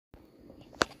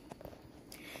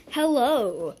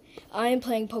Hello, I'm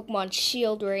playing Pokemon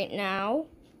Shield right now,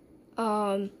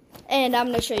 and I'm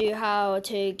going to show you how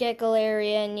to get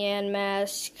Galarian,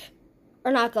 yanmask,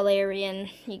 or not Galarian,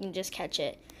 you can just catch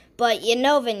it, but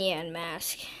unovan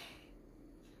yanmask,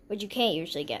 which you can't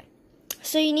usually get.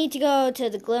 So you need to go to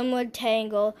the Glimwood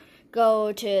Tangle,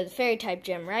 go to the Fairy-type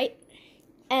gym, right?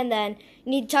 And then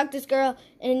you need to talk to this girl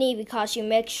in an Eevee costume.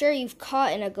 Make sure you've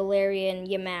caught in a Galarian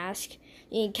yanmask.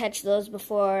 You can catch those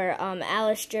before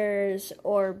Alistair's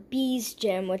or Bee's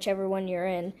gym, whichever one you're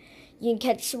in. You can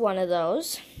catch one of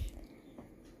those.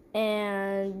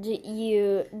 And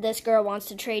this girl wants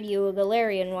to trade you a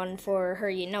Galarian one for her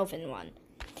Unovan one.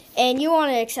 And you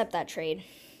want to accept that trade.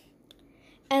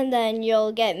 And then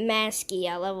you'll get Masky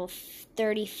at level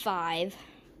 35.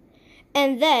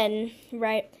 And then,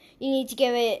 right, you need to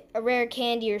give it a rare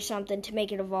candy or something to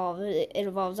make it evolve. It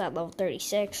evolves at level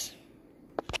 36.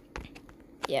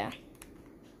 Yeah.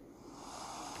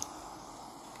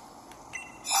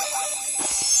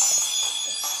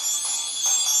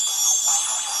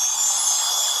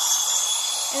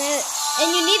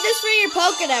 And you need this for your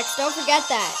Pokedex. Don't forget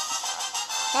that.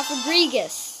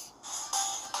 Papagrigus.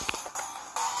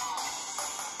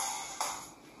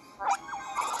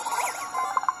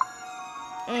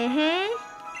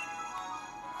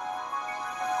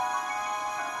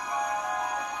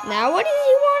 Now what does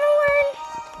he want to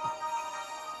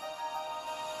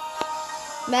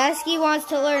learn? Masky wants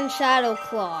to learn Shadow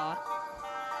Claw.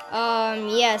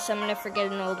 Yes, I'm gonna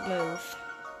forget an old move.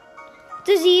 What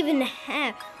does he even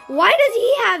have? Why does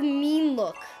he have Mean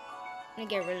Look? I'm gonna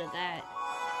get rid of that.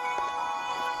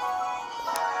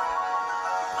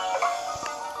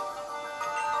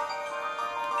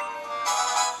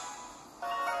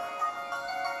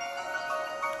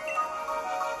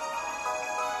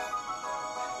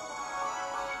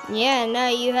 Yeah, now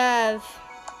you have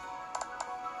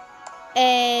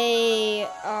a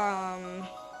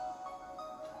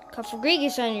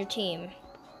Papagrigus on your team.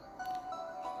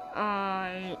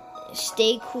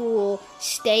 Stay cool,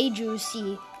 stay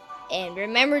juicy, and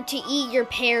remember to eat your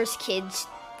pears, kids.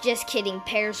 Just kidding,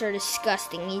 pears are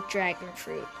disgusting. Eat dragon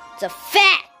fruit. It's a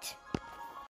fact!